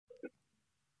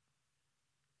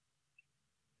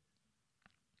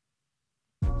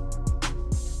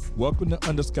Welcome to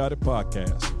Undiscounted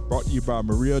Podcast, brought to you by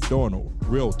Maria Dornell,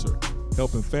 Realtor,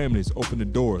 helping families open the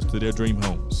doors to their dream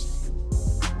homes.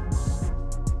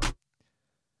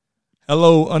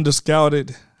 Hello,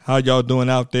 Undiscounted. How y'all doing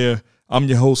out there? I'm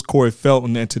your host, Corey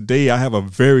Felton, and today I have a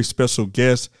very special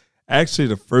guest, actually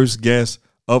the first guest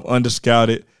of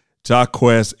Undiscounted,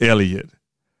 Ja'quez Elliot.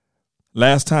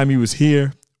 Last time he was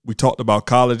here, we talked about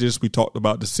colleges, we talked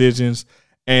about decisions,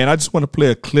 and I just want to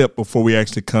play a clip before we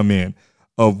actually come in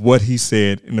of what he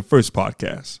said in the first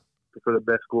podcast. For the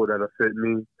best school that'll fit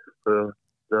me for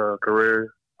the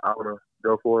career I want to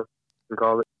go for in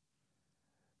college.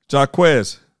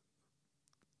 Ja'quez.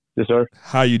 Yes, sir.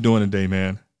 How you doing today,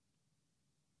 man?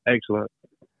 Excellent.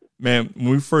 Man, when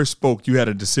we first spoke, you had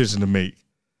a decision to make.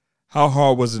 How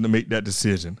hard was it to make that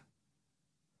decision?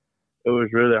 It was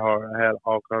really hard. I had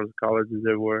all kinds of colleges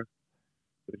everywhere.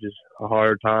 It was just a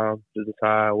hard time to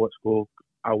decide what school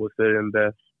I would fit in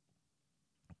best.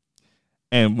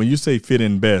 And when you say fit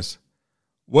in best,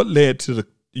 what led to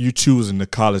you choosing the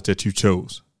college that you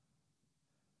chose?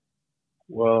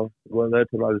 Well, what led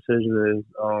to my decision is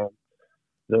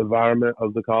the environment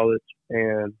of the college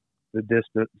and the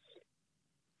distance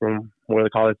from where the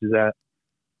college is at.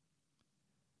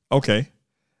 Okay.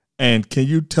 And can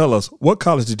you tell us, what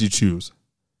college did you choose?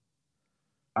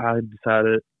 I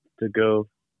decided to go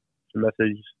to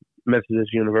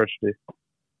Methodist University.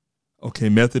 Okay,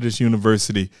 Methodist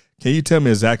University. Can you tell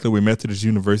me exactly where Methodist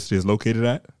University is located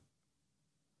at?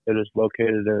 It is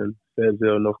located in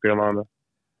Fayetteville, North Carolina.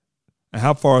 And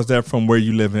how far is that from where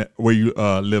you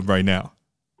live right now?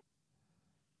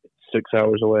 6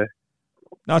 hours away.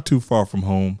 Not too far from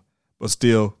home, but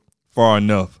still far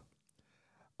enough.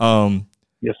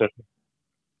 Yes, sir.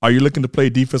 Are you looking to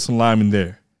play defensive lineman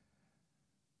there?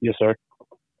 Yes, sir.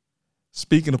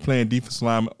 Speaking of playing defensive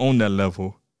lineman on that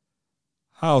level,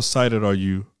 how excited are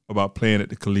you about playing at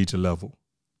the collegiate level?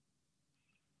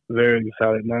 Very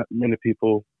excited. Not many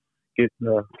people get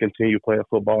to continue playing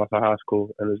football after high school,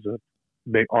 and it's a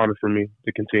big honor for me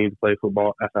to continue to play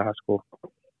football after high school.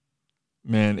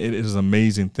 Man, it is an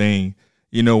amazing thing.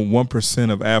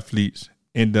 1% of athletes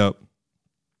end up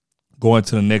going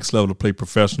to the next level to play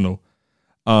professional.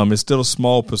 It's still a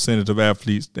small percentage of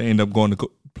athletes that end up going to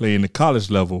play in the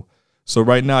college level. So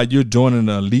right now you're joining an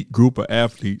elite group of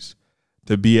athletes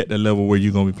to be at the level where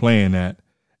you're going to be playing at.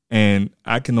 And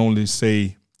I can only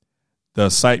say the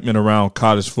excitement around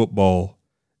college football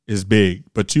is big.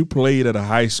 But you played at a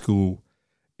high school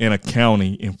in a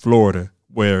county in Florida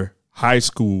where high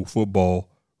school football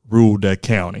ruled that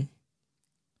county.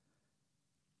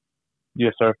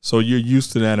 Yes, sir. So you're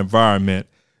used to that environment.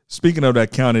 Speaking of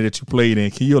that county that you played in,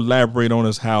 can you elaborate on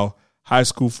us how high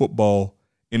school football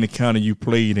in the county you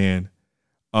played in,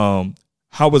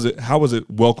 how was it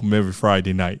welcome every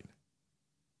Friday night?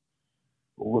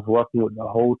 It was welcome with the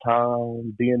whole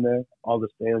town being there. All the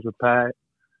stands were packed.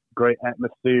 Great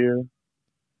atmosphere. It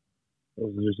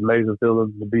was just amazing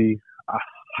feeling to be a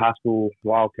high school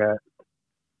Wildcat.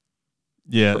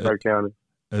 Yeah, for Baker County.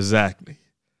 Exactly.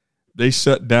 They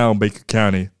shut down Baker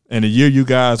County, and the year you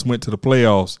guys went to the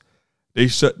playoffs, they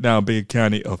shut down Baker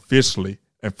County officially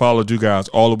and followed you guys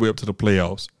all the way up to the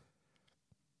playoffs.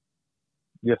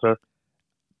 Yes, sir.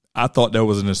 I thought that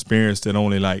was an experience that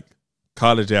only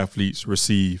college athletes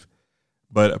receive,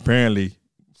 but apparently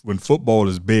when football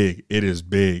is big, it is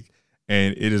big,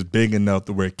 and it is big enough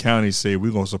to where counties say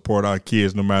we're going to support our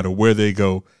kids no matter where they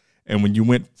go. And when you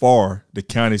went far, the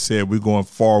county said we're going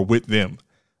far with them.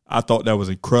 I thought that was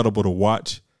incredible to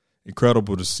watch,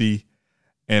 incredible to see,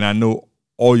 and I know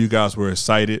all you guys were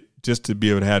excited just to be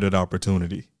able to have that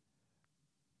opportunity.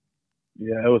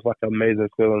 Yeah, it was an amazing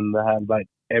feeling to have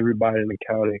everybody in the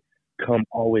county come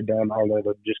all the way down to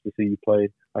Orlando just to see you play.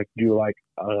 You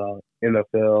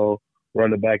NFL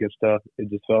running back and stuff. It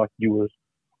just felt like you was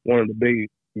one of the big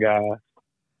guys.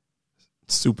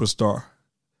 Superstar.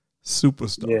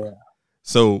 Yeah.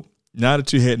 So now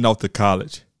that you're heading off to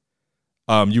college,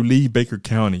 you leave Baker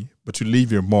County, but you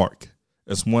leave your mark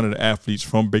as one of the athletes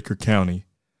from Baker County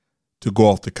to go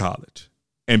off to college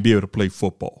and be able to play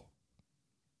football.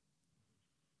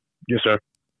 Yes, sir.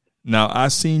 Now, I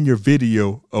seen your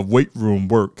video of weight room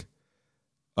work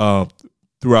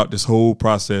throughout this whole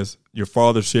process. Your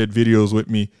father shared videos with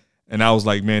me, and I was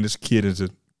like, man, this kid is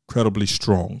incredibly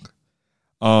strong.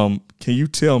 Can you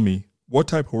tell me what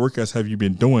type of workouts have you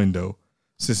been doing, though,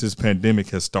 since this pandemic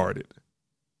has started?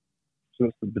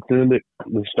 Since the pandemic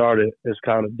started, it's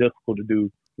kind of difficult to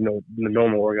do, the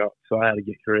normal workout, so I had to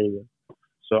get creative.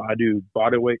 So I do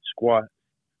bodyweight squat,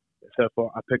 except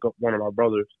for I pick up one of my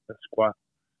brothers and squat.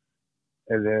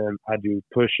 And then I do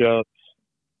push-ups,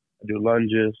 I do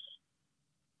lunges,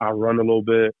 I run a little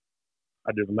bit,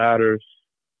 I do the ladders,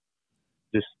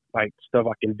 just like stuff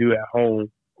I can do at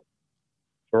home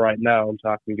for right now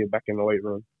until I can get back in the weight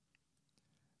room.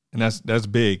 And that's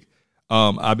big.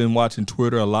 I've been watching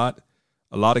Twitter a lot.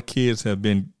 A lot of kids have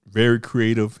been very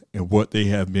creative in what they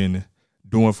have been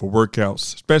doing for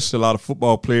workouts, especially a lot of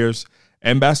football players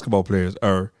and basketball players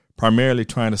are primarily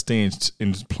trying to stay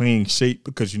in playing shape,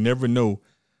 because you never know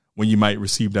when you might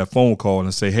receive that phone call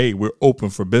and say, hey, we're open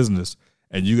for business,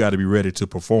 and you got to be ready to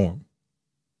perform.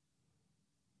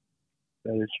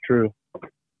 That is true.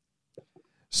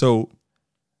 So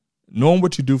knowing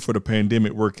what you do for the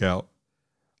pandemic workout,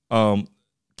 can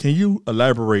you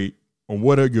elaborate on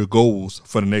what are your goals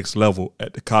for the next level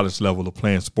at the college level of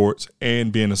playing sports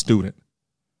and being a student?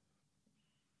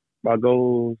 My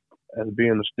goals as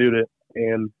being a student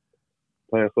and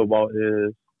playing football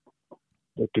is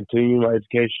to continue my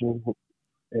education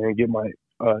and get my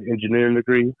engineering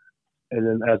degree. And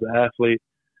then as an athlete,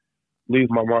 leave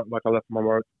my mark like I left my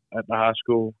mark at the high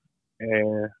school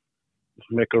and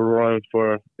make a run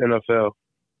for NFL.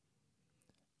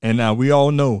 And now we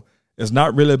all know it's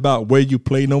not really about where you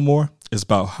play no more. It's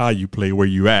about how you play, where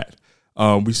you at.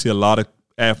 We see a lot of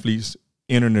athletes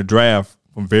entering the draft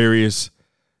from various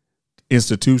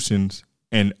institutions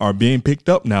and are being picked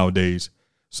up nowadays.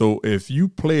 So if you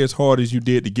play as hard as you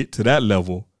did to get to that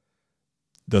level,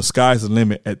 the sky's the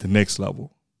limit at the next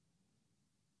level.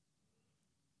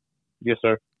 Yes,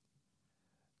 sir.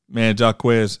 Man,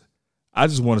 Ja'quez, I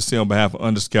just want to say on behalf of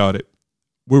Underscouted,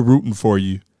 we're rooting for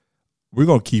you. We're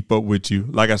going to keep up with you.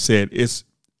 Like I said,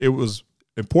 it was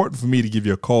important for me to give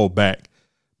you a call back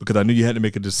because I knew you had to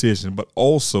make a decision, but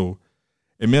also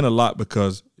it meant a lot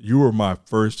because you were my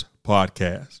first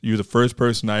podcast. You were the first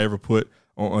person I ever put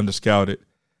on Underscouted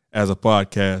as a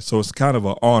podcast. So it's kind of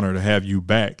an honor to have you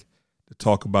back to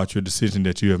talk about your decision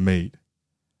that you have made.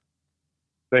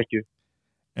 Thank you.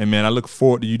 And, man, I look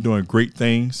forward to you doing great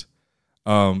things.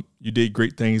 You did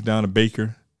great things down in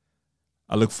Baker.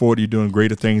 I look forward to you doing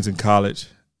greater things in college.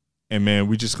 And, man,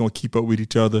 we're just going to keep up with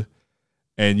each other.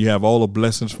 And you have all the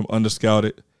blessings from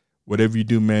Underscouted. Whatever you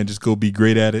do, man, just go be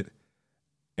great at it.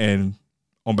 And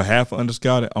on behalf of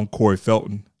Underscouted, I'm Corey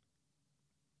Felton.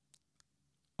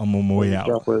 I'm on my way out.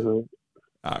 All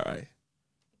right.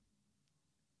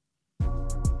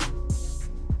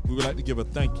 We would like to give a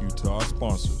thank you to our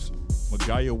sponsors,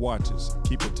 Magaya Watches,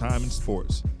 Keep It Time in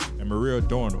Sports, and Maria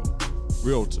Adorno,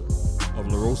 Realtor of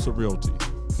La Rosa Realty,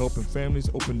 helping families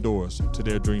open doors to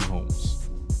their dream homes.